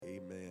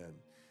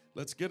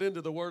Let's get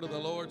into the word of the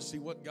Lord, see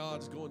what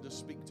God's going to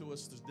speak to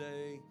us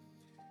today.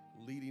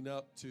 Leading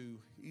up to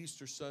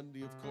Easter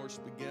Sunday, of course,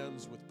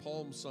 begins with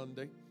Palm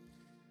Sunday.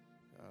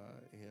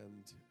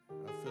 And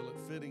I feel it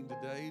fitting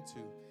today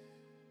to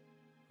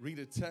read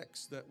a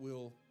text that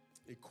will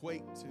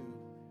equate to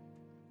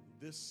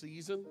this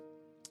season.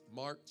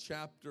 Mark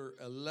chapter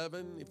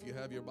 11, if you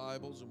have your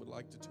Bibles and would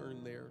like to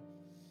turn there.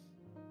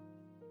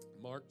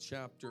 Mark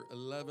chapter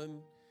 11.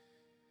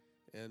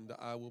 And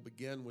I will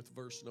begin with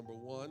verse number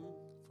 1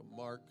 from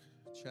Mark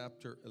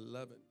chapter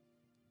 11.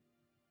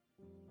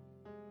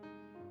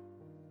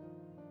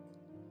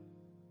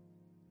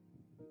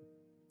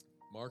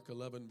 Mark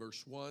 11,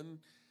 verse 1.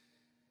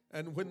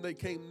 And when they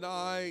came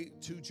nigh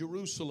to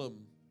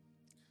Jerusalem,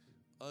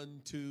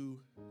 unto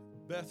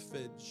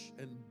Bethphage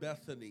and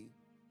Bethany,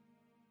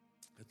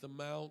 at the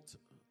Mount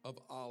of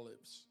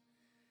Olives,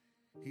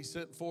 he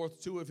sent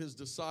forth two of his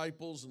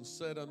disciples and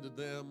said unto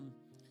them,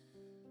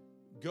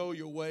 Go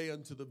your way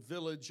unto the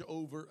village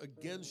over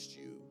against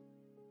you,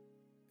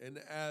 and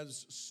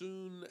as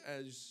soon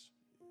as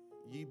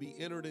ye be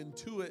entered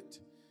into it,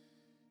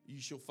 ye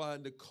shall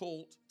find a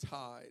colt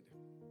tied,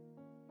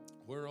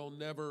 whereon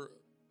never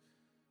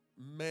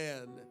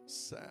man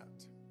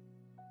sat.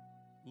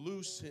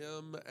 Loose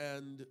him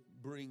and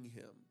bring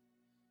him.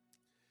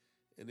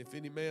 And if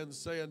any man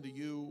say unto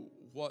you,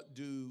 What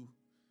do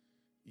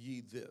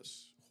ye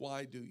this?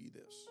 Why do ye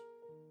this?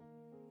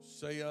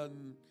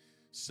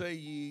 Say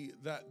ye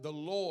that the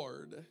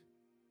Lord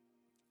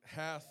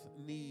hath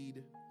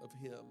need of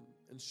him,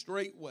 and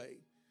straightway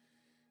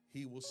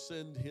he will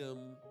send him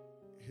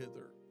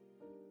hither.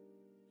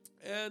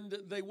 And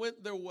they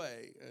went their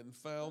way and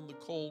found the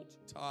colt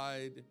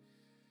tied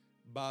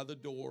by the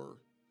door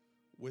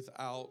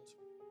without,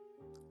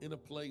 in a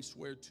place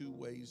where two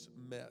ways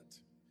met.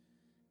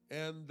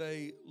 And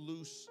they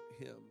loose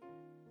him.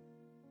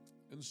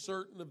 And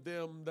certain of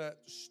them that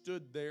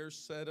stood there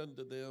said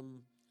unto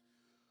them,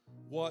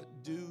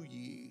 What do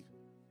ye,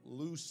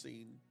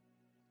 loosing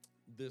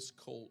this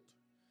colt?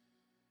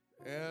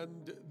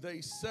 And they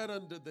said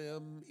unto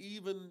them,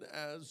 even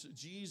as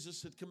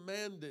Jesus had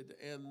commanded,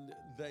 and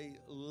they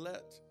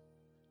let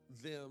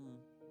them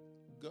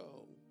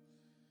go.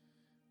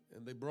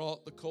 And they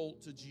brought the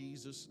colt to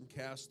Jesus and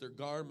cast their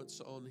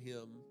garments on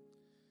him,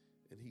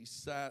 and he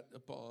sat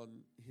upon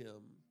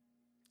him.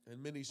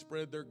 And many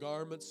spread their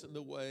garments in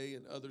the way,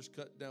 and others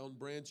cut down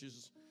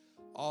branches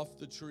off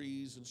the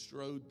trees and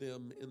strewed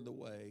them in the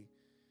way.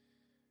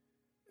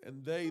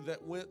 And they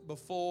that went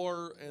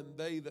before and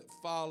they that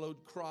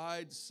followed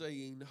cried,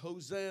 saying,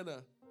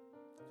 Hosanna,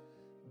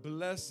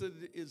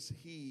 blessed is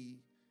he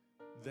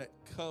that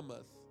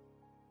cometh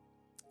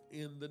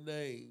in the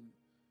name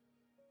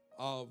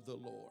of the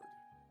Lord.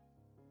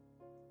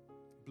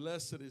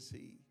 Blessed is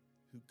he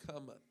who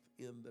cometh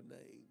in the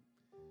name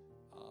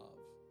of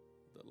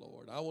the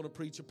Lord. I want to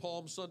preach a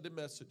Palm Sunday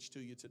message to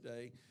you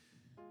today.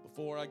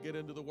 Before I get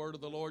into the word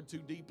of the Lord too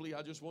deeply,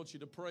 I just want you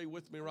to pray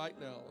with me right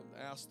now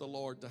and ask the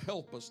Lord to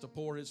help us to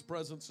pour his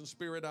presence and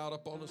spirit out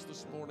upon us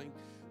this morning.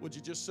 Would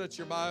you just set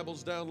your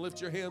Bibles down, lift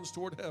your hands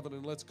toward heaven,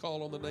 and let's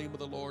call on the name of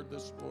the Lord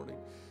this morning.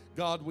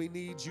 God, we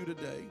need you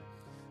today.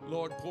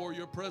 Lord, pour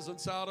your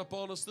presence out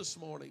upon us this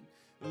morning.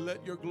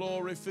 Let your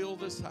glory fill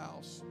this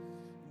house.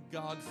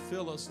 God,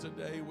 fill us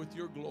today with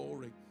your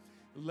glory.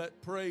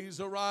 Let praise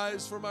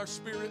arise from our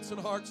spirits and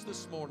hearts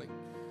this morning,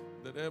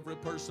 that every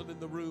person in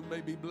the room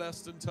may be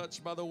blessed and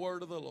touched by the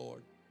word of the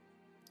Lord.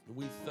 And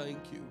we thank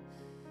you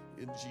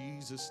in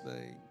Jesus'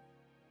 name.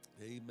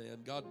 Amen.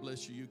 God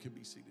bless you. You can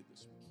be seated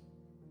this morning.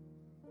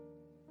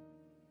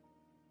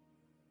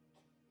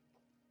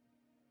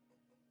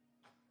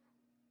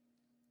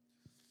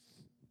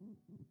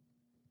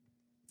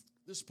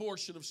 This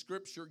portion of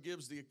Scripture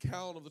gives the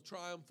account of the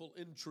triumphal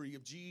entry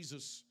of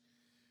Jesus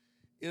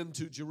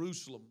into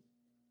Jerusalem.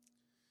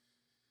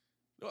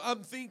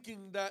 I'm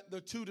thinking that the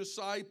two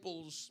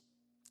disciples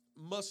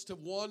must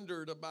have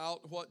wondered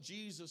about what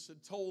Jesus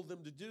had told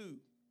them to do,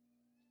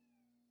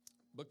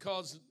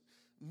 because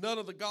none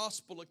of the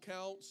gospel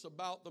accounts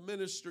about the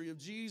ministry of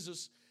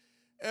Jesus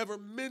ever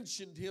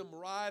mentioned him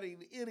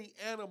riding any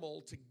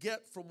animal to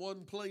get from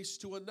one place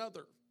to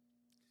another.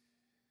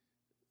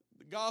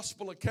 The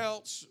gospel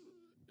accounts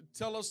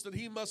tell us that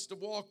he must have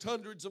walked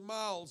hundreds of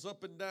miles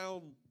up and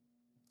down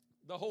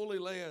the Holy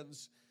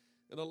Lands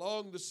and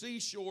along the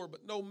seashore,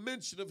 but no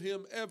mention of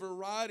him ever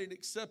riding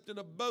except in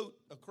a boat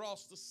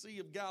across the Sea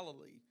of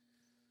Galilee.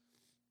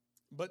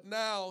 But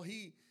now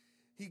he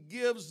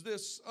gives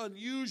this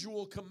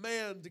unusual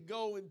command to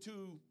go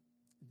into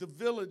the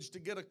village to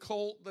get a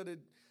colt that had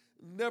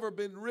never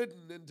been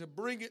ridden and to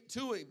bring it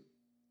to him.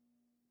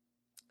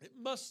 It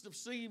must have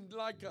seemed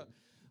like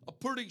a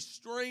pretty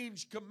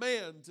strange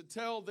command to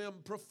tell them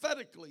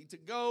prophetically to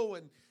go,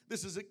 and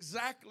this is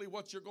exactly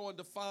what you're going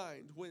to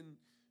find when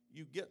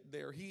you get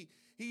there. He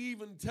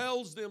even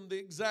tells them the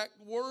exact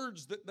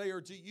words that they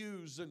are to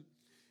use, and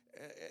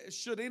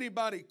should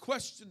anybody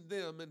question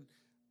them, and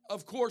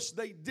of course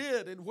they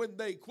did, and when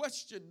they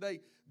questioned,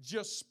 they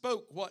just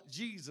spoke what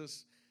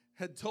Jesus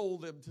had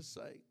told them to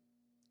say.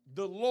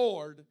 The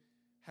Lord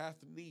hath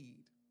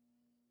need.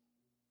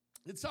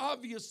 It's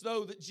obvious,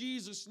 though, that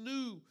Jesus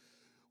knew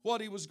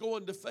what he was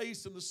going to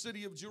face in the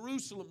city of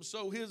Jerusalem.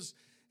 So his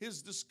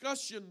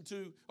decision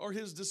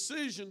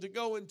to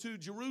go into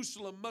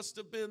Jerusalem must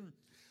have been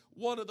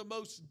one of the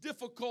most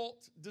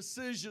difficult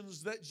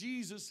decisions that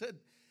Jesus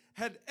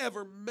had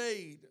ever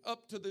made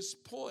up to this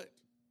point.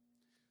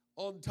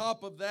 On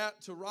top of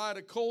that, to ride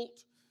a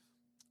colt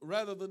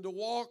rather than to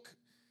walk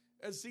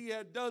as he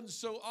had done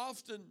so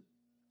often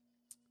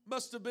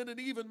must have been an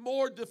even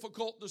more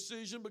difficult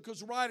decision,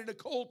 because riding a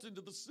colt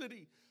into the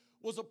city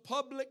was a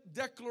public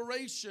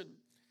declaration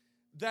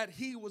that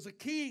he was a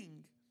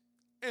king.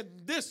 And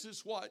this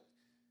is what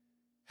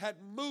had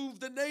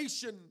moved the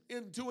nation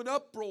into an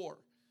uproar.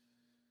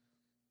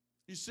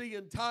 You see,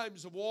 in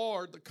times of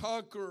war, the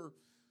conqueror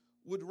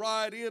would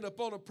ride in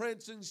upon a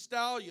prancing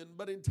stallion,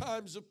 but in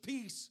times of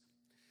peace,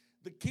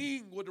 the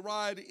king would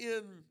ride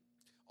in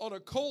on a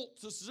colt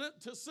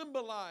to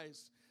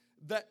symbolize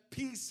that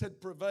peace had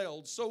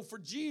prevailed. So for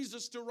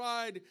Jesus to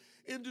ride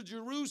into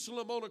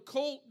Jerusalem on a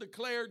colt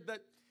declared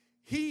that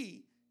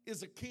he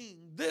is a king.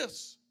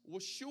 This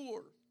was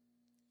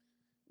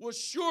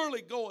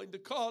surely going to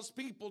cause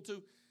people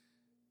to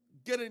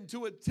get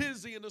into a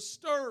tizzy and a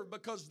stir,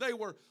 because they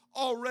were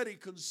already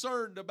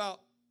concerned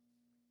about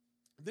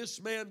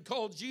this man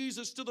called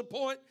Jesus, to the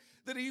point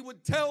that he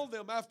would tell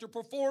them after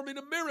performing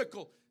a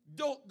miracle,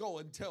 don't go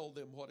and tell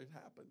them what had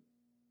happened.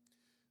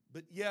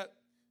 But yet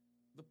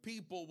the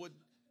people would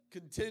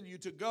continue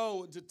to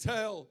go and to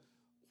tell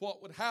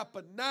what would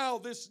happen. Now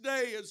this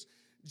day, as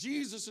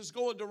Jesus is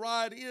going to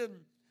ride in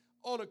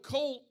on a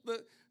colt,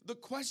 the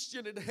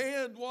question at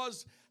hand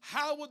was,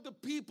 how would the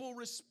people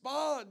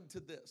respond to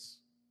this?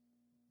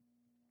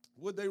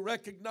 Would they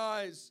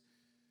recognize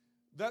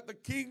that the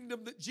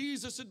kingdom that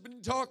Jesus had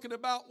been talking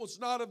about was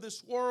not of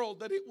this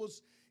world, that it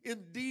was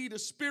indeed a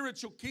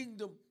spiritual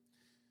kingdom,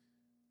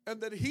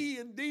 and that he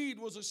indeed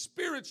was a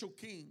spiritual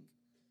king?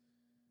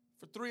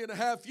 For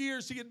 3.5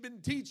 years he had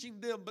been teaching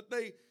them, but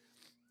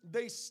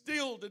they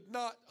still did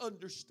not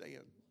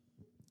understand.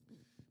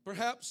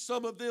 Perhaps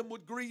some of them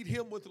would greet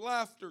him with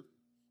laughter.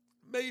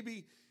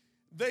 Maybe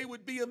they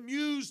would be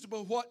amused by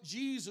what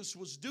Jesus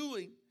was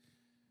doing.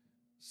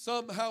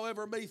 Some,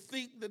 however, may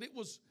think that it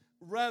was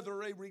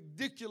rather a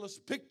ridiculous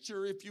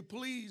picture, if you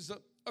please,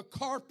 a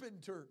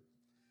carpenter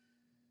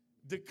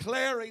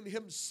declaring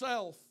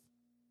himself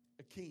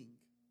a king.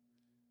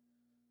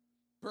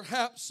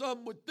 Perhaps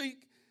some would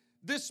think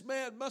this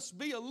man must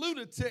be a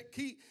lunatic.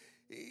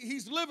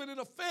 He's living in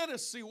a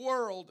fantasy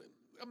world,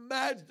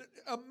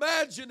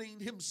 imagining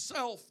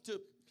himself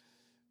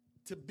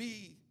to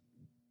be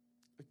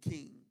a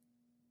king.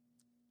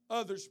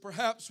 Others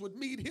perhaps would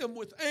meet him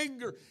with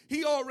anger.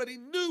 He already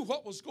knew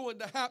what was going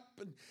to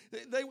happen.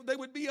 They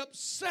would be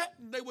upset,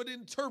 and they would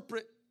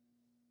interpret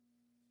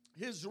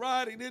his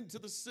riding into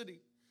the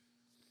city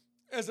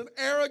as an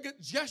arrogant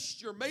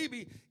gesture.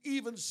 Maybe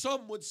even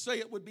some would say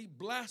it would be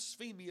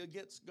blasphemy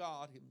against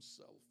God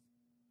himself.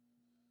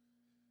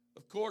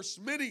 Of course,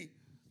 many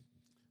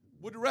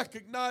would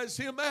recognize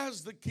him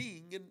as the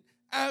king and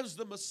as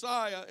the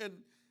Messiah,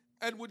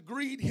 and would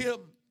greet him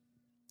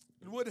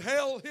and would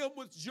hail him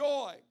with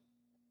joy,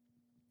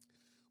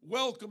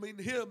 welcoming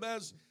him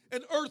as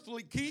an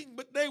earthly king.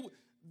 But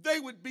they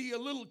would be a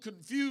little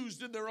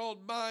confused in their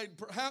own mind,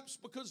 perhaps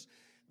because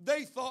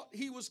they thought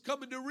he was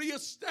coming to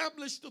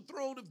reestablish the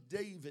throne of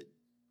David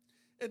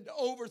and to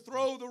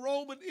overthrow the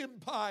Roman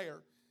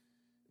Empire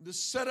and to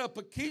set up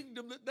a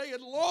kingdom that they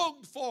had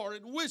longed for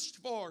and wished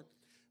for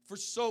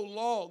so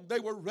long.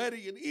 They were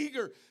ready and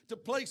eager to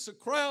place a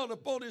crown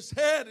upon his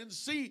head and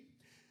see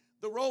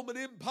the Roman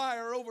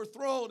Empire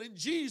overthrown and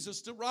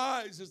Jesus to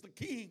rise as the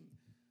king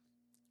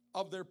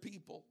of their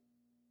people.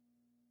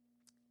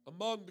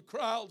 Among the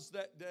crowds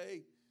that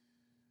day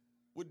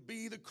would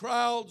be the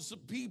crowds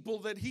of people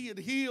that he had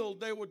healed.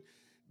 There would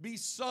be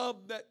some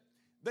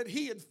that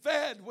he had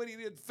fed when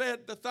he had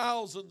fed the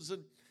thousands,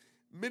 and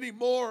many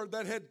more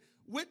that had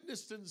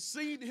witnessed and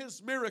seen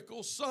his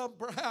miracles. Some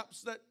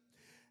perhaps that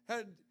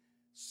had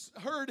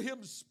heard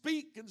him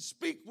speak and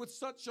speak with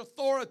such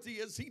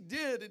authority as he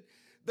did, and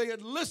they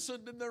had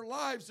listened and their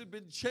lives had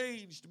been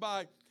changed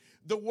by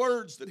the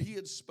words that he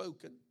had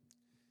spoken.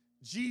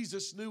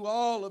 Jesus knew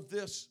all of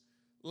this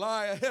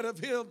lie ahead of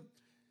him.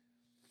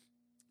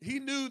 He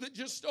knew that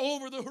just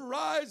over the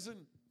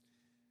horizon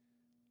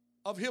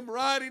of him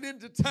riding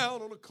into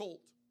town on a colt,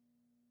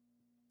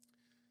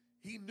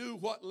 he knew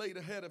what laid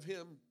ahead of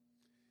him.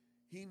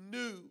 He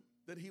knew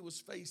that he was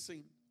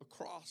facing a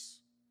cross,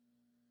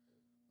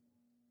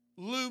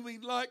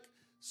 looming like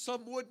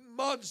some wooden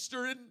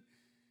monster. And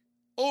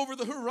over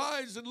the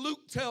horizon,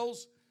 Luke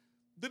tells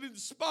that in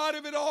spite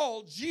of it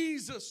all,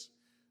 Jesus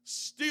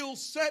still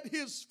set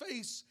his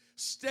face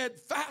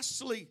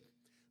steadfastly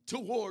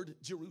toward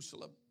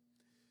Jerusalem.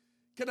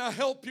 Can I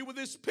help you with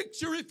this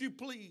picture, if you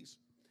please?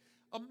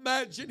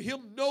 Imagine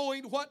him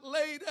knowing what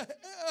laid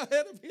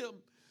ahead of him.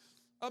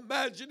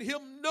 Imagine him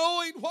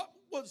knowing what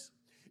was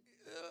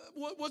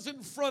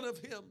in front of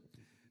him,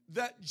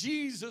 that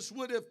Jesus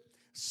would have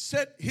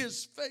set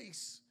his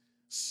face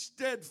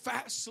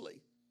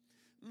steadfastly,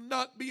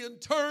 not being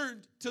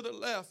turned to the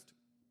left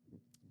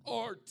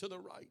or to the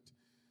right.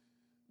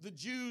 The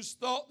Jews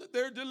thought that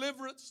their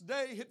deliverance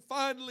day had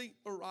finally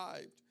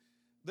arrived.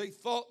 They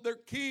thought their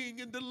king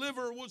and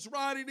deliverer was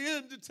riding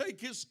in to take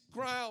his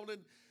crown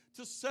and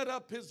to set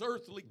up his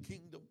earthly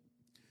kingdom.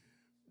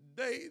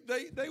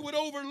 They would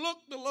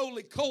overlook the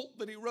lowly colt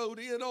that he rode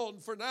in on,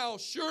 for now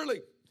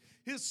surely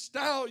his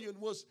stallion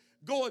was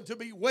going to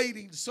be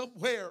waiting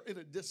somewhere in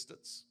a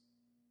distance.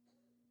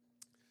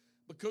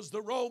 Because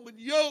the Roman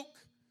yoke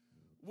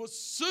was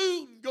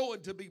soon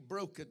going to be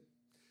broken,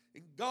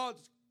 and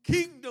God's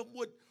kingdom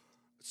would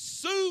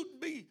soon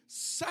be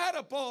sat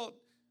upon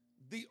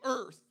the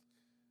earth.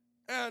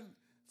 And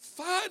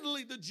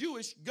finally the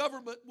Jewish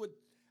government would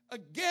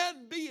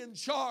again be in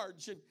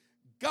charge, and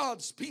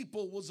God's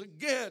people was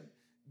again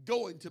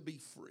going to be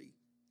free.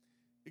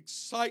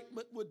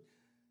 Excitement would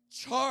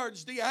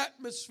charge the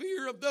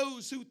atmosphere of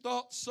those who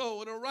thought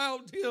so, and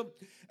around him,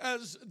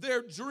 as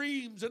their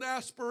dreams and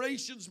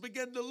aspirations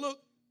began to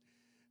look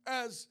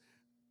as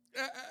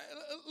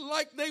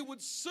like they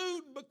would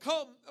soon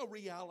become a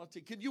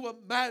reality. Can you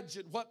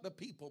imagine what the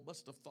people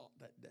must have thought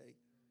that day?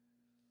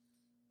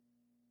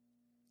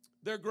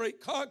 Their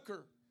great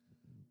conqueror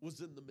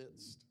was in the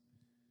midst.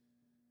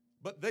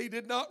 But they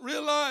did not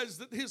realize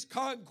that his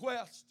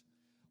conquest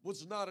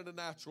was not in a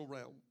natural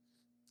realm,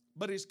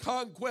 but his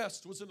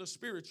conquest was in a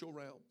spiritual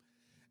realm.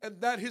 And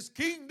that his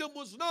kingdom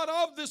was not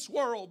of this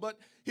world, but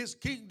his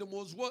kingdom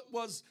was what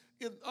was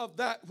of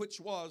that which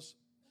was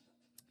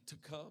to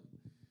come.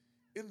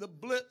 In the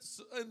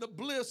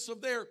bliss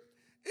of their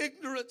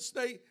ignorance,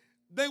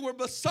 they were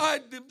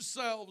beside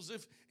themselves.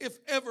 If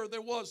ever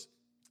there was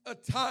a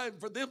time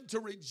for them to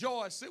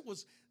rejoice, it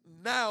was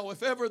now.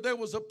 If ever there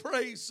was a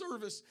praise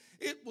service,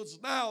 it was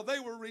now. They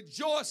were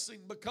rejoicing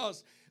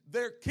because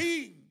their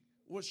king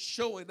was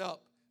showing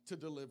up to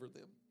deliver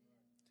them.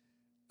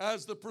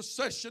 As the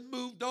procession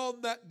moved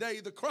on that day,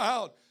 the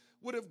crowd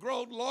would have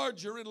grown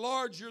larger and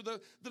larger. The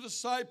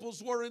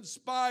disciples were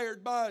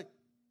inspired by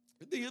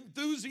the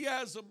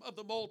enthusiasm of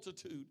the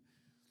multitude.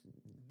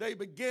 They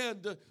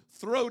began to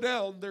throw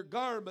down their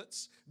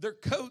garments, their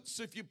coats,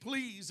 if you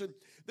please, and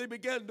they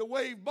began to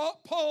wave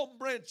palm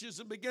branches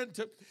and began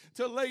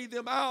to lay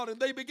them out, and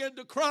they began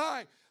to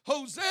cry,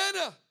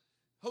 Hosanna,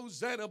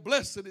 Hosanna,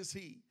 blessed is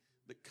he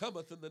that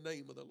cometh in the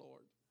name of the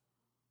Lord.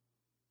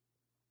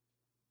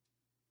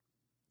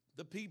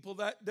 The people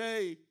that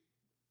day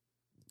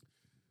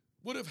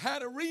would have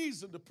had a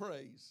reason to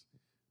praise.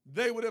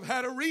 They would have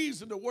had a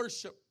reason to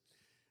worship.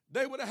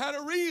 They would have had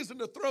a reason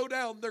to throw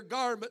down their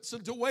garments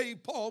and to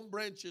wave palm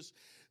branches.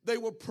 They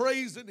were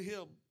praising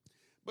him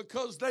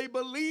because they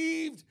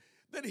believed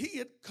that he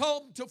had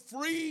come to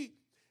free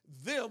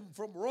them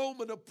from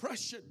Roman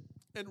oppression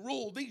and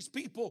rule. These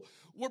people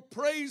were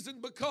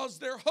praising because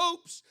their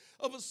hopes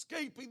of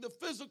escaping the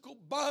physical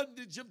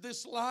bondage of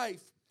this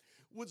life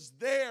was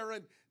there,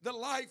 and the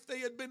life they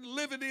had been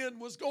living in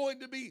was going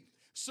to be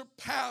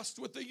surpassed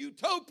with the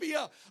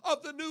utopia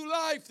of the new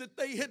life that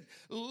they had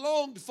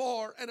longed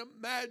for and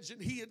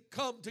imagined. He had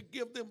come to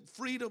give them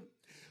freedom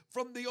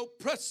from the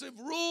oppressive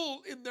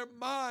rule in their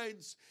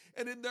minds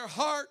and in their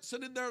hearts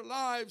and in their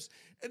lives.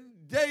 And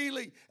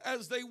daily,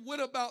 as they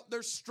went about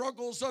their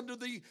struggles under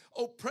the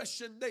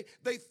oppression,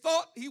 they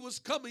thought he was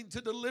coming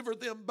to deliver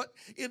them, but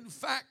in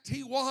fact,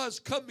 he was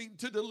coming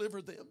to deliver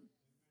them.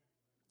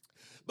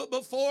 But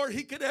before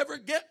he could ever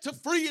get to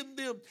freeing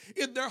them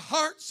in their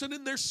hearts and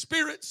in their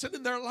spirits and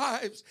in their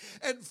lives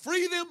and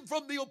free them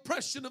from the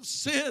oppression of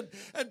sin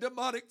and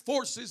demonic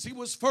forces, he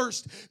was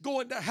first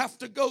going to have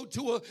to go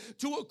to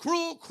a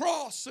cruel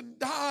cross and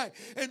die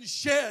and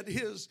shed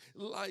his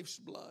life's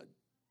blood.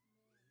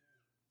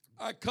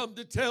 I come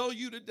to tell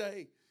you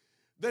today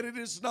that it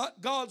is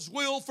not God's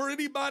will for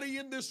anybody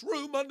in this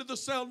room under the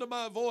sound of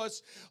my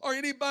voice, or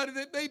anybody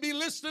that may be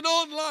listening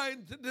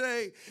online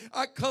today.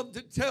 I come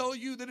to tell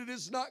you that it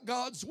is not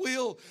God's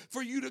will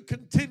for you to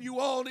continue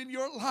on in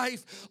your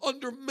life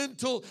under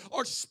mental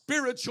or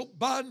spiritual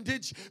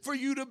bondage, for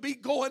you to be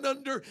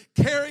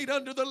carried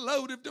under the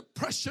load of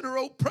depression or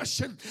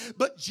oppression.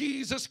 But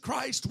Jesus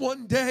Christ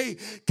one day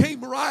came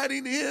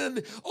riding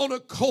in on a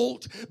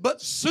colt, but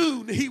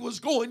soon he was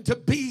going to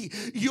be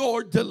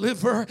your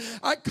deliverer.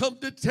 I come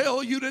to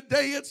tell you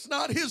today, it's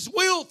not his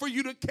will for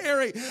you to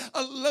carry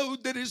a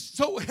load that is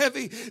so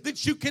heavy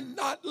that you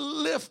cannot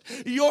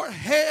lift your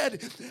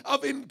head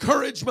of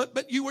encouragement,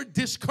 but you are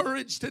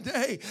discouraged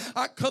today.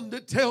 I come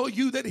to tell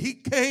you that he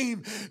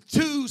came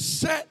to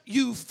set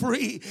you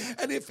free.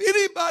 And if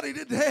anybody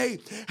today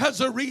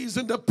has a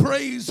reason to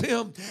praise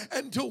him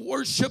and to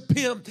worship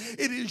him,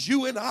 it is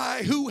you and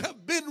I who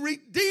have been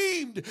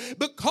redeemed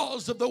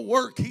because of the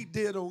work he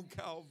did on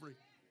Calvary.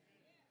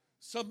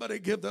 Somebody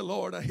give the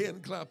Lord a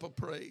hand clap of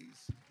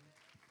praise.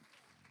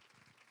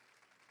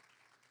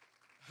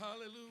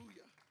 Hallelujah.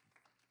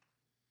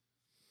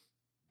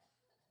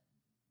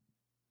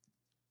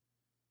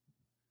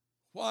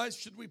 Why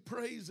should we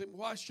praise him?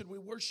 Why should we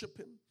worship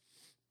him?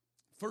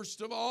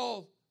 First of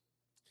all,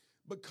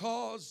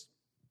 because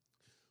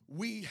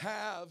we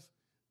have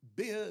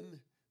been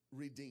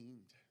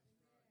redeemed.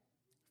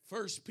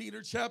 1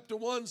 Peter chapter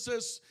 1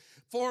 says,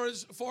 For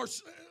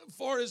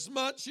as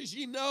much as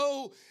ye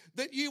know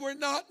that ye were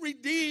not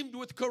redeemed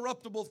with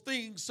corruptible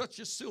things such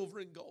as silver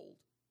and gold,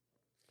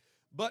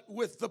 but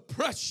with the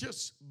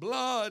precious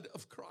blood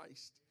of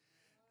Christ,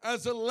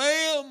 as a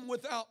lamb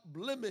without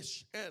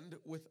blemish and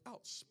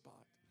without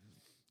spot.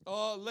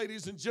 Oh,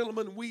 ladies and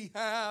gentlemen, we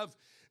have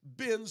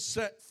been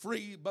set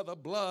free by the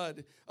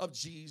blood of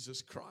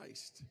Jesus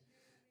Christ.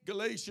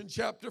 Galatians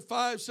chapter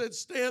 5 said,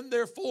 Stand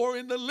therefore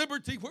in the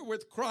liberty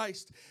wherewith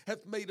Christ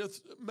hath made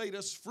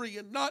us free,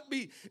 and not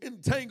be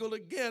entangled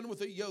again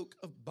with a yoke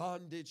of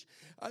bondage.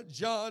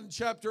 John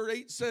chapter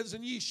 8 says,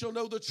 And ye shall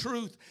know the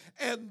truth,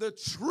 and the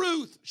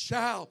truth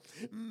shall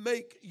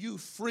make you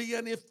free.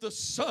 And if the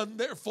Son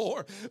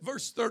therefore,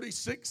 verse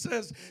 36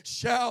 says,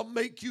 shall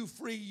make you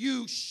free,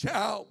 you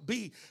shall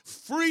be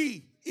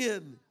free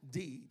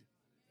indeed.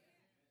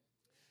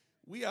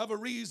 We have a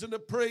reason to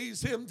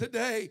praise Him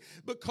today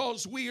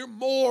because we are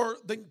more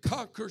than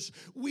conquerors.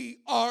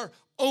 We are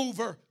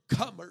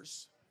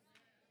overcomers.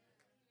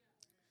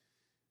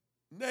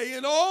 Nay,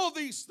 in all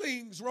these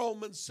things,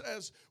 Romans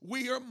says,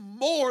 we are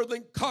more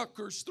than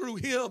conquerors through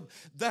Him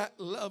that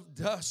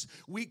loved us.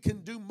 We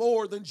can do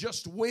more than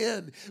just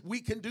win.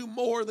 We can do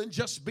more than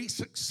just be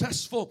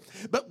successful,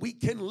 but we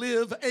can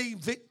live a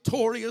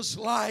victorious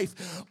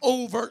life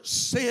over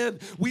sin.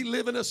 We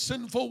live in a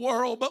sinful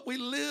world, but we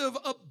live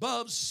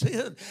above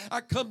sin.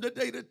 I come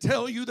today to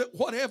tell you that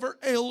whatever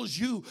ails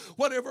you,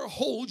 whatever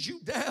holds you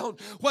down,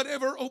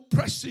 whatever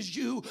oppresses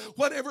you,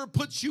 whatever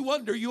puts you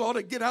under, you ought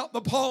to get out the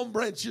palm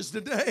branches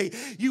today.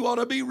 You ought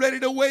to be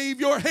ready to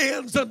wave your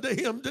hands unto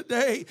Him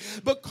today,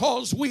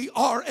 because we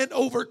are an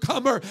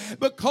overcomer,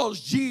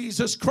 because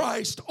Jesus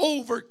Christ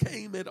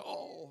overcame it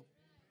all.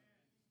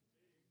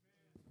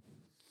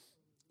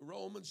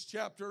 Romans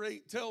chapter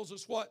 8 tells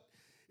us what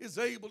is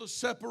able to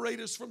separate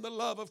us from the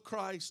love of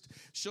Christ.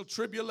 Shall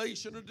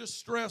tribulation or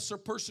distress or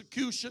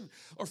persecution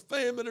or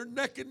famine or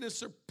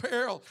nakedness or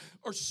peril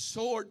or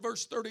sword.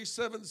 Verse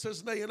 37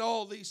 says, Nay, in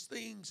all these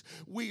things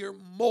we are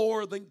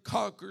more than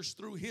conquerors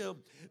through Him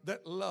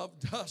that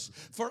loved us.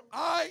 For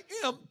I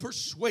am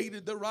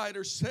persuaded, the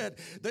writer said,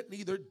 that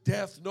neither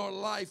death nor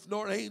life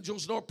nor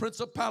angels nor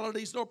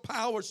principalities nor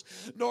powers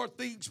nor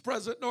things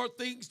present nor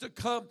things to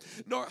come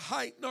nor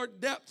height nor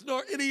depth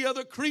nor any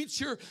other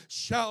creature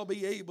shall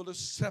be able to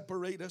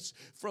separate us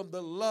from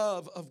the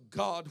love of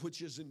God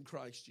which is in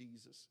Christ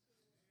Jesus.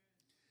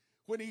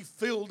 When He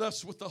filled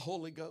us with the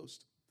Holy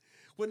Ghost,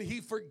 when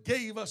He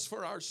forgave us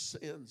for our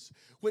sins,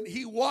 when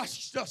He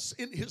washed us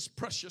in His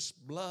precious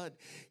blood,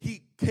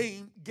 He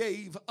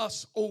gave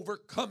us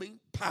overcoming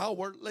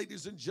power.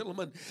 Ladies and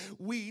gentlemen,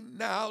 we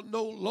now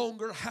no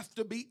longer have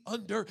to be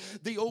under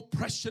the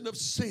oppression of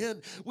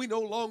sin. We no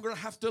longer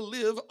have to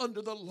live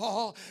under the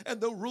law and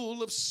the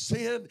rule of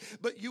sin.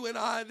 But you and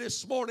I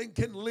this morning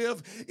can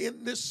live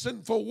in this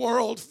sinful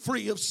world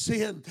free of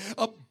sin,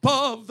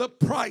 above the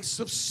price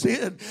of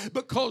sin,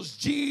 because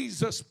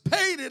Jesus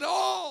paid it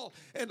all,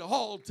 and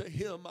all to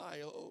Him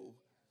I owe.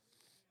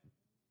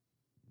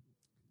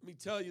 Let me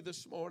tell you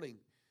this morning,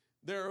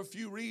 there are a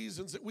few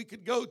reasons that we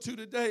could go to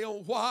today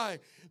on why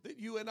that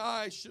you and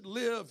I should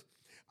live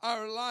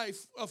our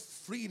life of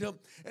freedom,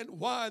 and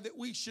why that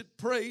we should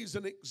praise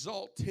and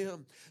exalt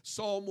Him.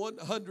 Psalm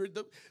 100,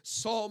 the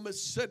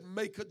psalmist said,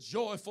 Make a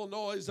joyful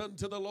noise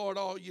unto the Lord,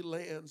 all ye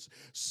lands.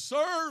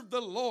 Serve the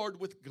Lord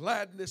with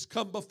gladness.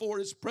 Come before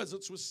His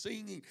presence with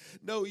singing.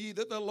 Know ye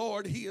that the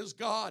Lord, He is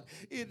God.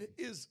 It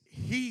is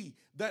He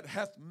that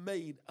hath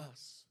made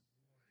us.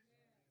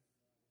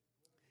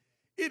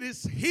 It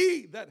is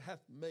He that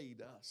hath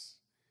made us,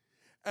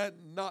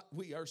 and not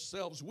we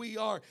ourselves. We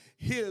are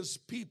His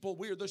people.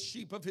 We are the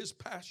sheep of His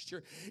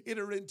pasture.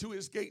 Enter into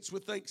His gates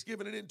with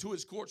thanksgiving and into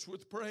His courts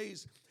with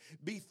praise.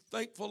 Be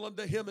thankful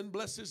unto Him and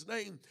bless His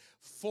name.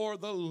 For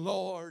the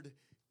Lord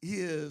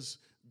is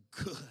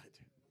good.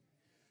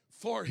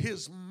 For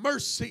His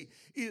mercy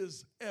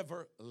is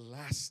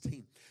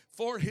everlasting.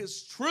 For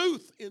His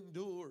truth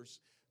endures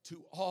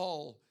to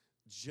all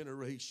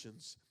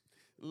generations.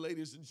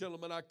 Ladies and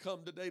gentlemen, I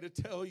come today to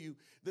tell you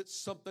that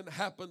something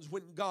happens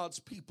when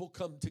God's people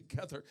come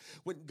together,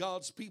 when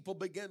God's people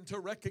begin to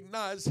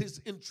recognize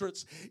His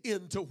entrance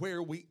into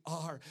where we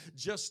are.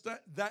 Just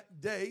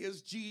that day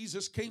as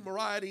Jesus came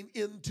riding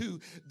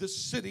into the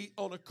city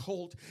on a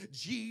colt,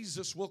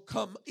 Jesus will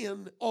come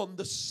in on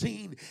the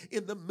scene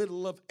in the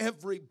middle of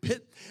every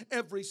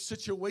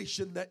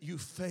situation that you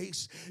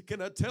face.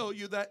 Can I tell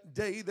you that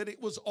day that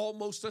it was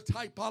almost a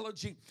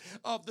typology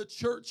of the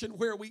church and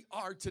where we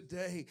are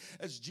today?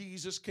 As as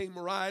Jesus came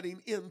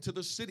riding into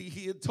the city,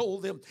 he had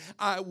told them,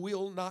 I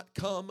will not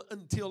come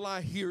until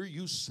I hear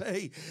you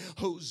say,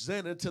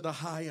 Hosanna to the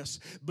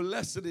highest.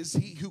 Blessed is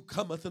he who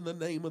cometh in the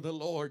name of the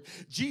Lord.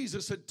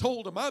 Jesus had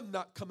told him, I'm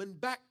not coming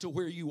back to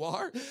where you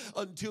are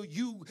until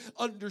you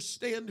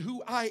understand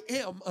who I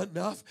am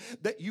enough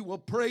that you will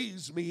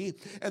praise me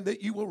and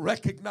that you will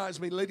recognize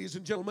me. Ladies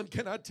and gentlemen,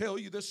 can I tell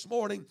you this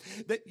morning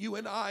that you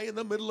and I, in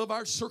the middle of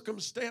our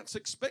circumstance,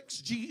 expects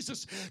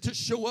Jesus to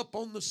show up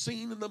on the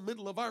scene in the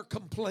middle of our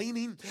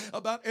complaining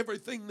about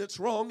everything that's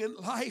wrong in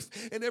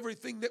life and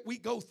everything that we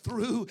go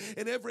through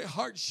and every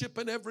hardship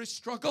and every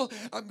struggle?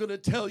 I'm going to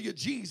tell you,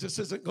 Jesus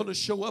isn't going to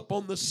show up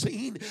on the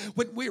scene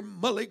when we're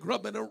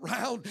mully-grubbing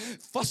around,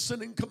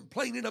 fussing and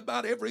complaining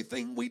about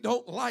everything we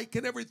don't like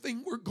and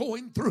everything we're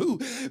going through.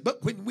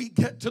 But when we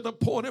get to the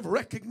point of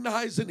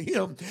recognizing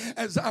him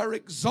as our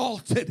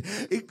exalted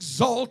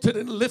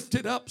and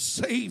lifted up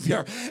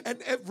Savior,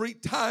 and every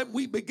time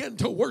we begin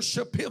to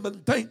worship him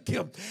and thank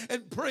him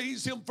and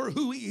praise him for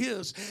who he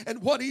is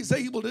and what he's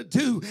able to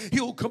do,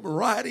 he'll come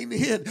riding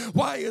in.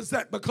 Why is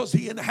that? Because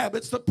he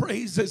inhabits the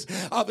praises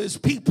of his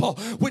people.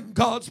 When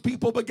God's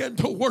people begin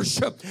to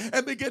worship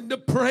and begin to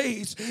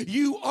praise,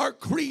 you are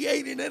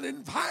creating an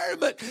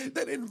environment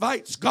that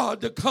invites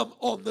God to come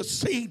on the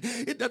scene.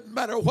 It doesn't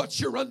matter what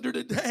you're under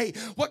today,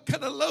 what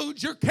kind of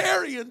load you're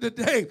carrying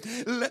today.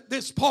 Let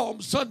this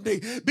Palm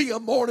Sunday be a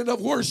morning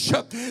of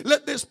worship.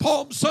 Let this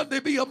Palm Sunday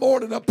be a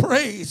morning of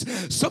praise.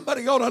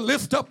 Somebody ought to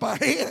lift up a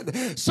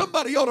hand.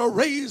 Somebody ought to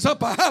raise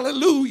up a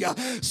hallelujah.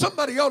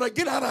 Somebody ought to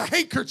get out a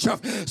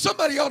handkerchief.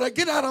 Somebody ought to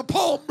get out a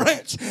palm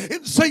branch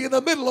and say, in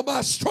the middle of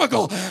my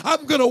struggle,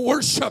 I'm going to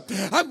worship.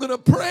 I'm going to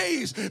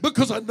praise,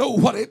 because I know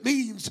what it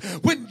means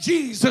when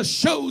Jesus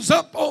shows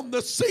up on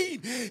the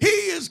scene. He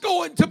is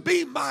going to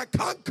be my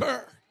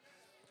conqueror.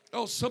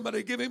 Oh,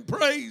 somebody give him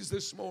praise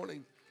this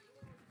morning.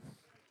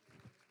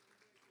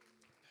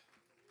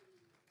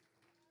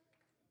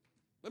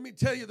 Let me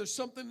tell you, there's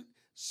something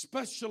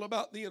special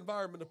about the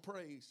environment of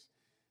praise.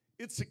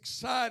 It's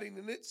exciting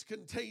and it's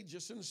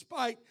contagious.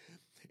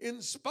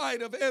 In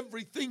spite of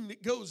everything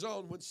that goes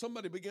on, when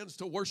somebody begins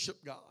to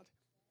worship God,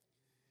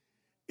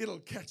 it'll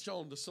catch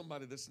on to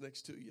somebody that's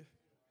next to you.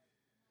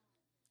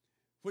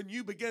 When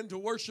you begin to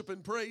worship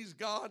and praise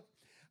God,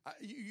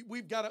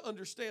 we've got to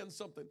understand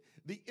something.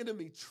 The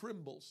enemy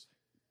trembles.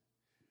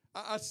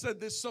 I said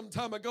this some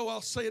time ago.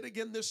 I'll say it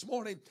again this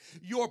morning.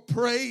 Your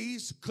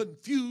praise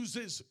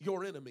confuses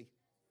your enemy.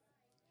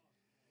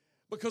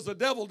 Because the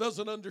devil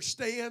doesn't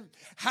understand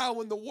how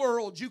in the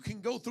world you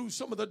can go through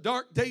some of the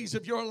dark days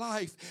of your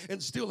life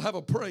and still have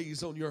a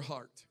praise on your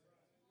heart.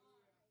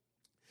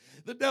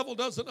 The devil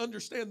doesn't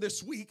understand.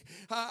 This week,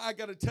 I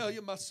got to tell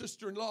you, my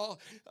sister-in-law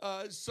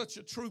is such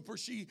a trooper.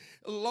 She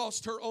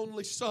lost her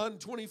only son,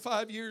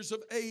 25 years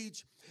of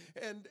age.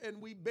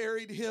 And we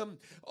buried him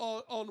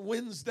on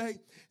Wednesday,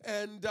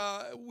 and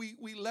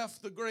we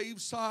left the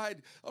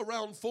graveside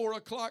around 4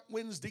 o'clock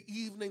Wednesday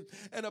evening,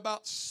 and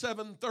about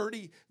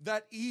 7:30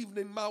 that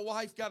evening, my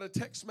wife got a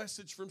text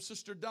message from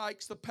Sister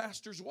Dykes, the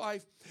pastor's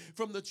wife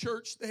from the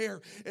church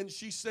there, and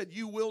she said,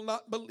 you will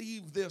not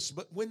believe this,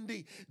 but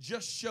Wendy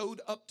just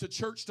showed up to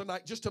church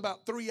tonight, just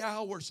about 3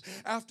 hours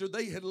after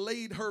they had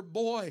laid her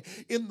boy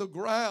in the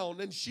ground,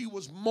 and she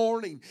was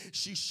mourning.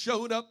 She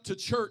showed up to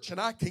church,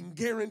 and I can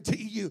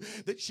guarantee you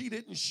that she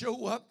didn't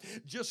show up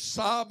just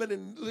sobbing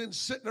and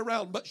sitting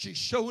around, but she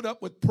showed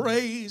up with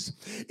praise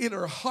in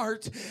her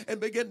heart and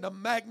began to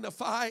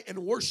magnify and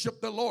worship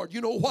the Lord.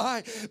 You know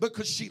why?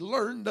 Because she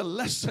learned a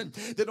lesson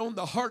that on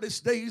the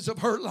hardest days of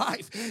her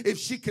life, if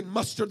she can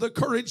muster the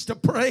courage to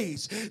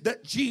praise,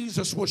 that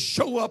Jesus will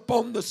show up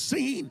on the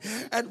scene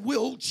and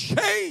will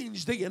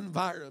change the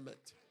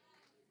environment.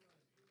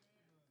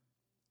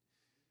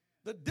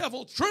 The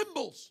devil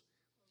trembles.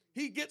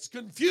 He gets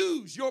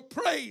confused. Your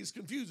praise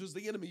confuses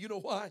the enemy. You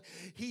know why?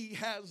 He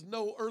has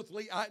no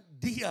earthly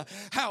idea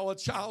how a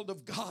child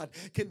of God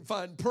can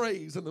find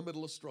praise in the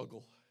middle of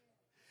struggle.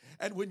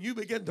 And when you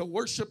begin to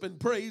worship and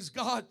praise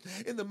God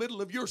in the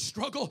middle of your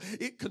struggle,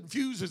 it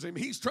confuses him.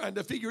 He's trying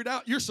to figure it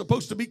out. You're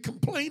supposed to be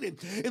complaining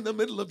in the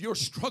middle of your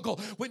struggle.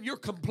 When you're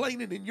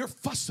complaining and you're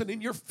fussing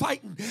and you're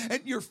fighting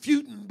and you're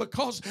feuding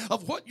because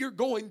of what you're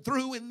going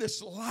through in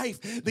this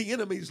life, the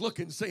enemy's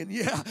looking saying,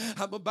 yeah,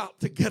 I'm about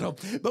to get him.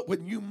 But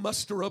when you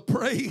muster a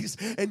praise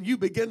and you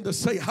begin to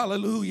say,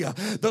 hallelujah,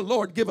 the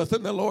Lord giveth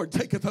and the Lord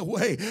taketh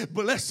away.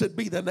 Blessed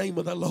be the name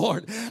of the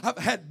Lord. I've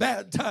had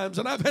bad times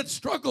and I've had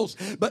struggles,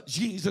 but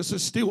Jesus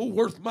is still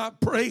worth my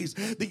praise.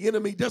 The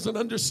enemy doesn't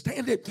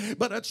understand it,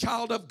 but a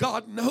child of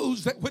God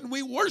knows that when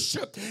we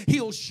worship,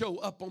 he'll show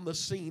up on the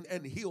scene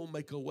and he'll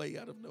make a way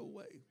out of no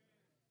way.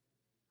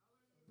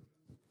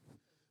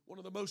 One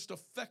of the most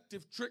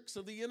effective tricks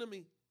of the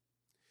enemy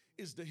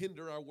is to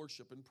hinder our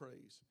worship and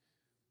praise.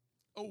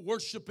 A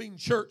worshiping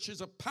church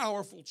is a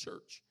powerful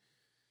church.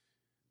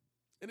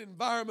 An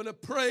environment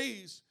of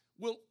praise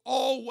will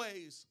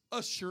always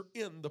usher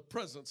in the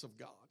presence of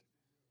God.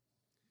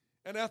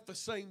 And at the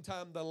same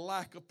time, the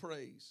lack of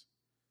praise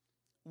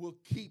will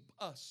keep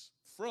us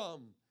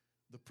from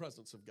the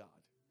presence of God.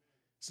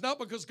 It's not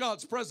because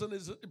God's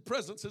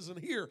presence isn't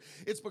here.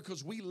 It's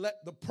because we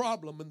let the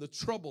problem and the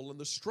trouble and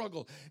the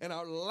struggle and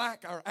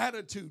our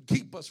attitude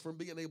keep us from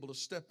being able to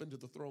step into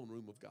the throne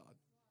room of God.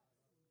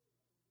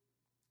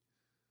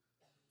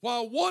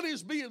 While one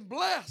is being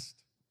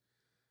blessed,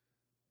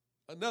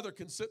 another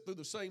can sit through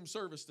the same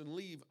service and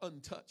leave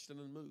untouched and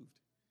unmoved.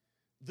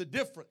 The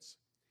difference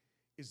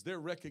is their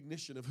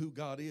recognition of who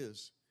God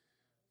is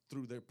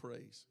through their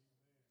praise.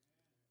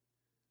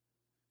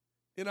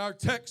 In our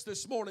text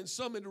this morning,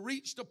 some had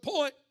reached a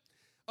point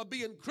of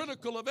being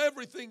critical of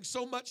everything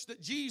so much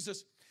that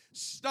Jesus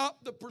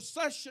stopped the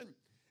procession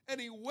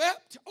and he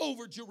wept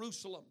over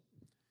Jerusalem.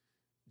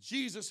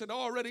 Jesus had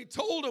already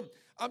told them,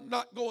 I'm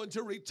not going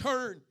to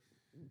return.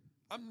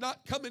 I'm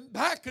not coming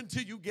back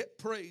until you get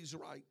praise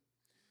right.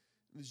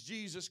 And as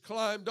Jesus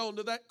climbed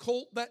onto that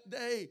colt that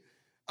day,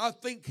 I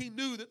think he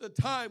knew that the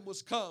time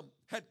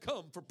had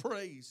come for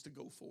praise to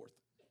go forth.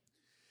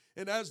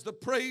 And as the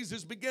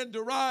praises began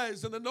to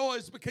rise and the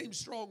noise became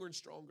stronger and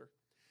stronger,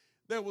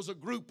 there was a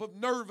group of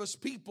nervous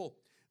people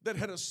that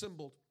had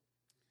assembled.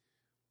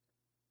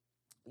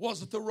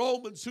 Was it the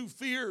Romans who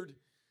feared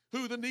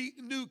who the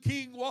new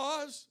king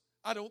was?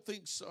 I don't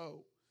think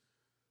so.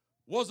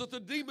 Was it the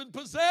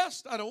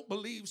demon-possessed? I don't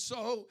believe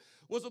so.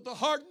 Was it the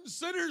hardened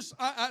sinners?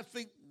 I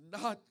think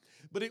not.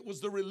 But it was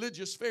the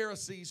religious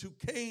Pharisees who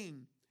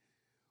came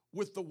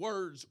with the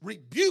words,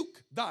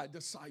 rebuke thy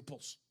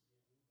disciples.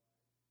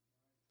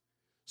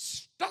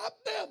 Stop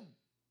them.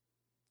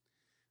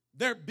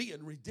 They're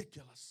being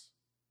ridiculous.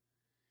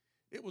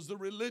 It was the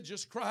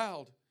religious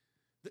crowd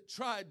that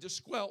tried to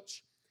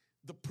squelch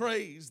the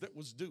praise that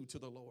was due to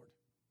the Lord,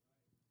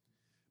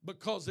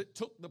 because it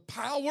took the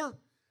power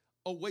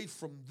away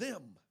from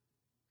them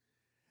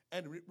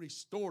and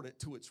restored it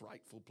to its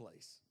rightful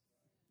place.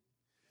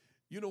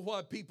 You know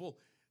why people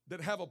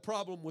that have a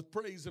problem with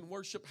praise and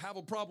worship have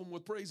a problem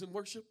with praise and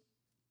worship?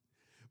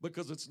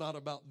 Because it's not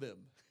about them.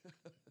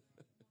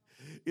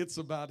 It's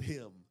about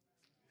Him.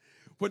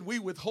 When we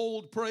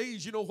withhold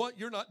praise, you know what?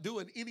 You're not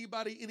doing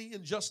anybody any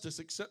injustice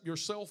except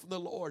yourself and the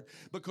Lord,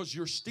 because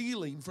you're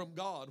stealing from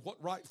God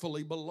what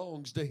rightfully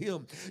belongs to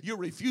Him. You're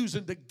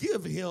refusing to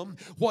give Him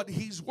what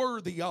He's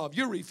worthy of.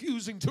 You're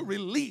refusing to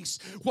release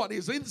what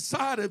is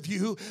inside of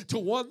you to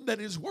one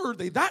that is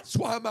worthy. That's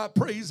why my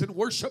praise and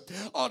worship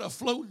ought to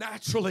flow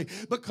naturally,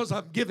 because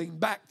I'm giving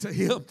back to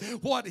Him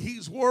what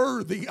He's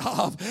worthy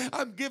of.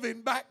 I'm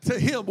giving back to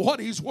Him what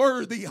He's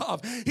worthy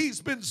of. He's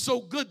been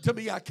so good to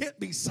me. I can't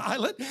be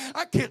silent.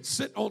 I can't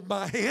sit on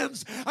my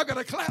hands. I've got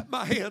to clap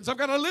my hands. I've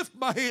got to lift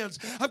my hands.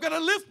 I've got to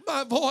lift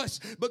my voice,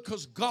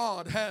 because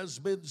God has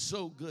been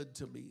so good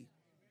to me.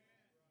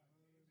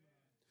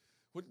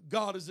 When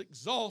God is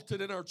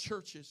exalted in our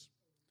churches,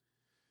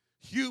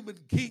 human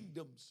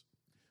kingdoms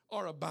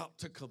are about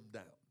to come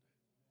down.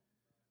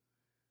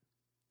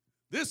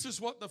 This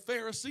is what the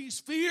Pharisees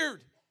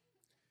feared,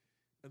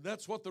 and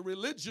that's what the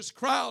religious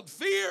crowd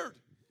feared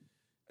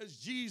as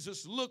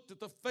Jesus looked at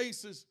the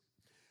faces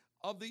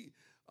of the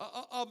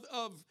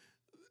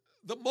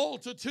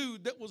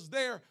multitude that was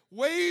there,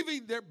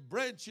 waving their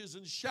branches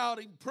and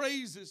shouting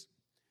praises.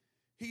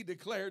 He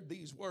declared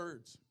these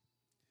words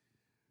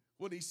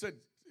when He said,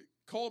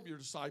 calm your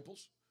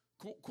disciples,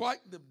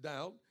 quieten them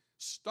down,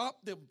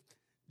 stop them.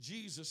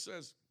 Jesus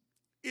says,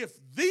 if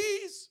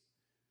these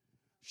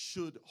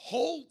should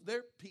hold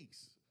their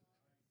peace,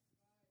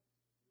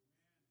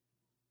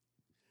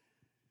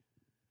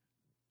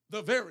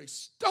 the very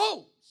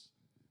stones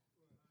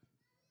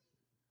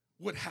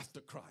would have to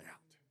cry out.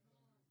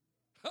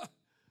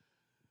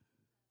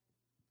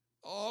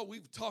 Oh,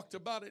 we've talked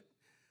about it.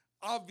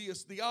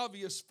 The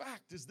obvious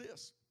fact is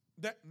this,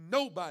 that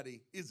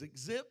nobody is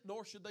exempt,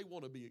 nor should they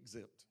want to be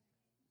exempt.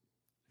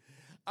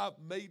 I've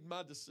made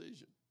my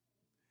decision.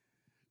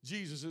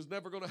 Jesus is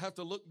never going to have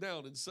to look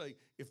down and say,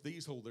 if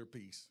these hold their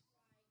peace.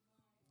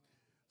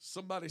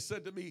 Somebody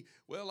said to me,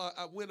 well,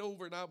 I went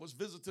over and I was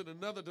visiting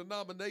another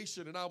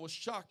denomination and I was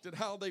shocked at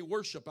how they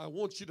worship. I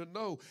want you to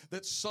know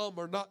that some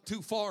are not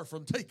too far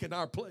from taking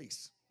our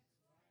place.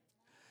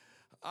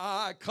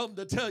 I come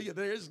to tell you,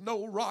 there is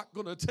no rock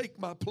going to take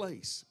my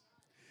place.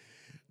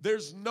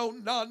 There's no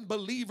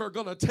non-believer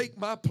going to take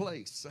my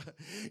place.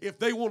 If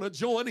they want to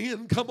join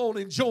in, come on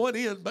and join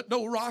in, but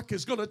no rock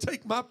is going to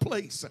take my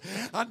place.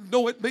 I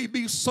know it may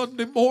be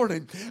Sunday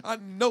morning. I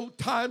know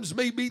times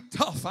may be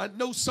tough. I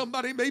know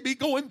somebody may be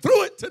going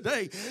through it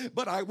today,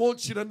 but I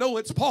want you to know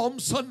it's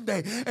Palm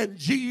Sunday and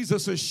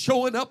Jesus is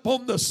showing up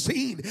on the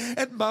scene,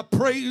 and my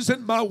praise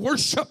and my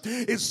worship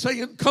is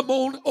saying, come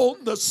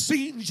on the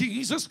scene,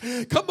 Jesus.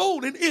 Come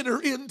on and enter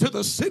into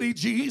the city,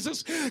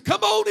 Jesus.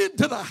 Come on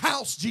into the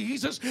house,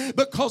 Jesus.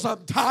 Because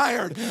I'm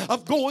tired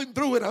of going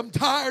through it. I'm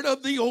tired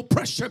of the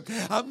oppression.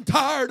 I'm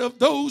tired of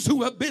those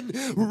who have been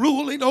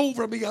ruling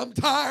over me. I'm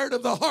tired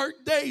of the hard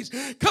days.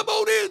 Come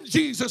on in,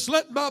 Jesus.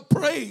 Let my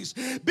praise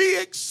be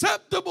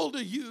acceptable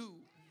to you.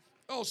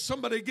 Oh,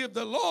 somebody give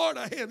the Lord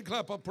a hand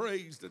clap of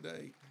praise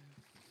today.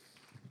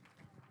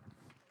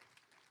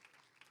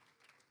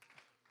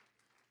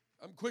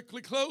 I'm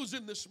quickly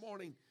closing this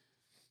morning.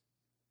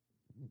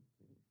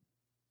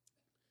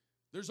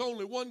 There's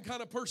only one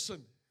kind of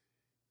person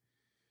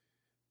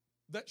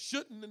that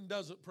shouldn't and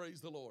doesn't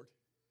praise the Lord.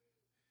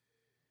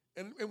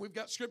 And we've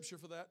got scripture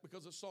for that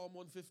because of Psalm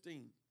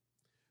 115.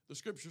 The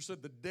scripture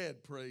said the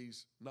dead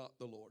praise not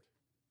the Lord.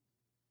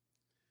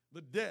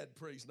 The dead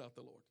praise not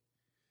the Lord.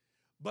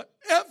 But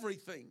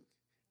everything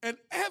and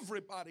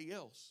everybody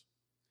else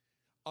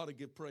ought to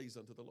give praise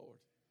unto the Lord.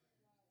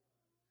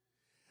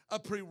 A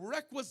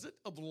prerequisite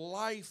of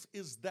life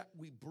is that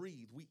we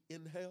breathe. We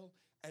inhale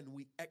and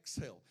we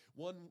exhale.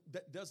 One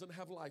that doesn't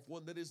have life,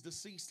 one that is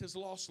deceased has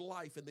lost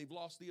life and they've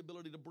lost the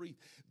ability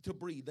to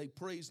breathe. They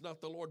praise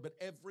not the Lord. But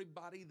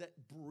everybody that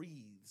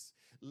breathes,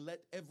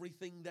 let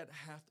everything that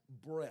hath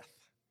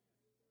breath.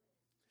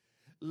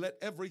 Let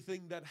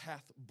everything that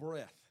hath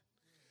breath.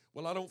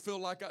 Well, I don't feel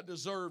like I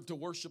deserve to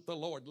worship the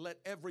Lord. Let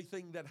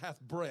everything that hath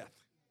breath.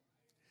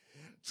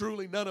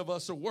 Truly, none of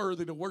us are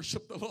worthy to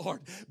worship the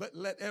Lord, but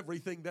let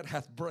everything that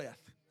hath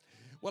breath.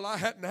 Well, I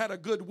hadn't had a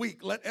good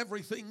week. Let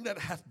everything that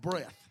hath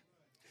breath.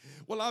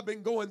 Well, I've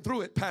been going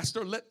through it,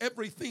 Pastor. Let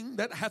everything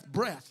that hath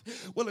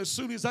breath. Well, as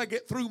soon as I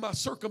get through my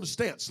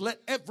circumstance, let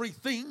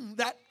everything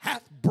that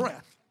hath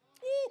breath.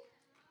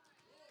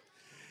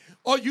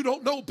 Oh, you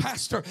don't know,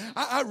 Pastor.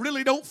 I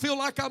really don't feel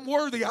like I'm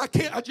worthy. I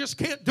just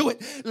can't do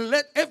it.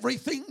 Let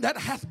everything that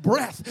hath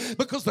breath,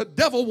 because the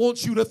devil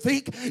wants you to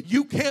think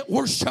you can't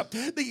worship.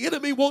 The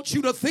enemy wants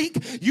you to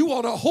think you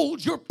ought to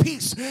hold your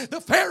peace.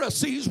 The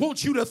Pharisees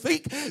want you to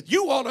think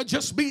you ought to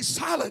just be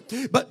silent.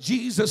 But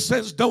Jesus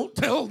says, don't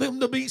tell them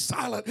to be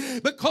silent,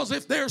 because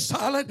if they're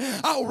silent,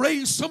 I'll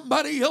raise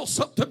somebody else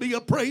up to be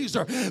a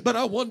praiser. But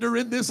I wonder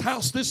in this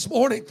house this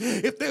morning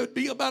if there would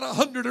be about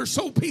 100 or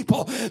so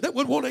people that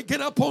would want to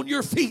get up on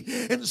your feet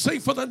and say,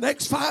 for the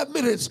next 5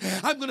 minutes,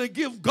 I'm going to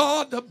give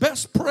God the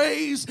best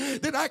praise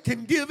that I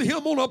can give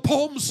him on a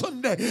Palm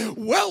Sunday.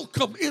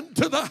 Welcome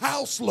into the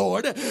house,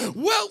 Lord.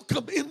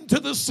 Welcome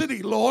into the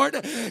city, Lord.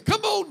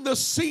 Come on the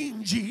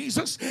scene,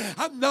 Jesus.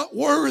 I'm not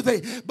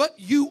worthy, but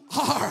you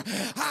are.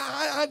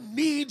 I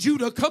need you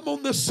to come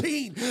on the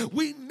scene.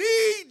 We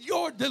need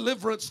your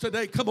deliverance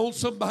today. Come on,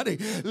 somebody.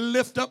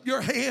 Lift up your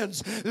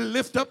hands.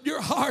 Lift up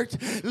your heart.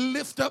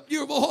 Lift up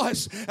your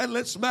voice, and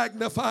let's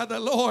magnify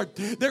the Lord.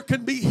 There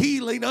can be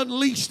healing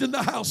unleashed in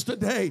the house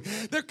today.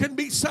 There can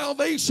be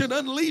salvation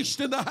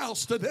unleashed in the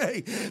house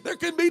today. There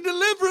can be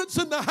deliverance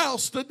in the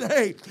house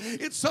today.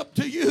 It's up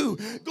to you.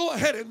 Go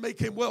ahead and make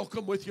him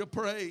welcome with your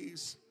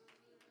praise.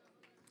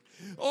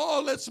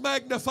 Oh, let's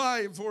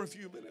magnify him for a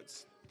few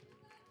minutes.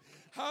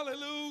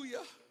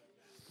 Hallelujah.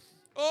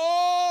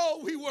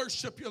 Oh, we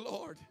worship you,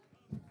 Lord.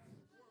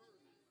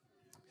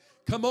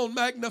 Come on,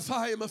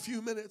 magnify him a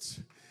few minutes.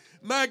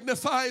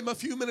 Magnify him a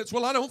few minutes.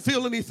 Well, I don't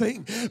feel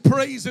anything.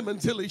 Praise him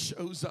until he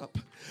shows up.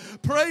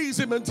 Praise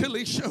him until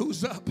he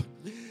shows up.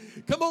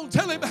 Come on,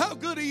 tell him how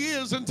good he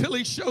is until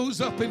he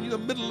shows up in the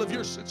middle of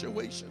your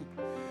situation.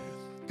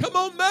 Come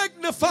on,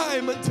 magnify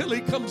him until he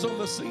comes on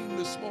the scene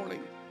this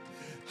morning.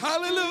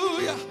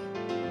 Hallelujah.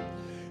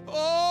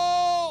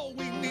 Oh,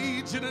 we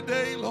need you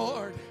today,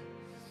 Lord.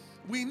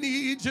 We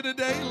need you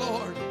today,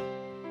 Lord.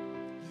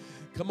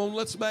 Come on,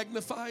 let's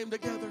magnify him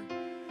together.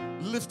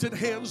 Lifted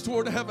hands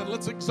toward heaven.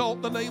 Let's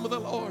exalt the name of the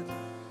Lord.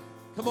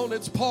 Come on,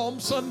 it's Palm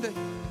Sunday.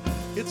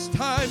 It's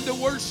time to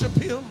worship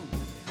him.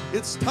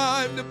 It's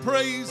time to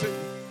praise him.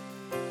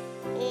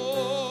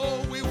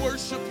 Oh, we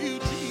worship you,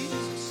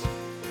 Jesus.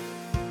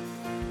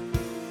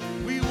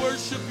 We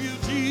worship you,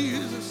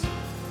 Jesus.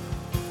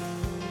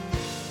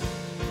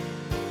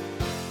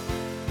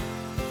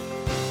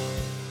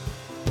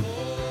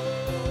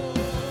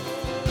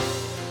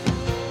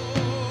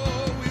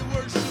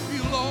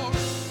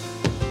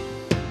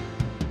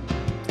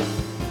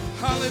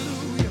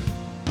 Hallelujah.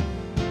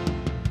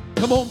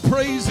 Come on,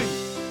 praise him.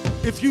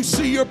 If you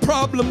see your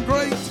problem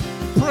great,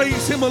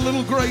 praise him a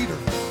little greater.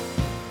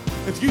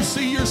 If you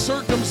see your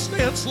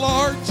circumstance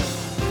large,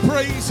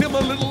 praise him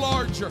a little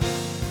larger.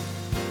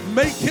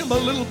 Make him a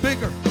little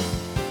bigger.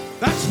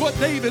 That's what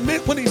David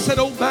meant when he said,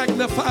 oh,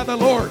 magnify the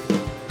Lord.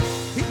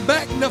 He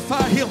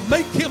magnify him.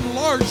 Make him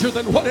larger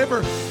than whatever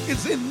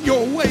is in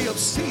your way of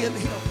seeing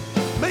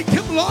him. Make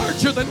him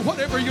larger than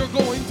whatever you're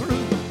going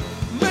through.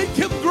 Make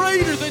him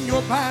greater than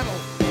your battle.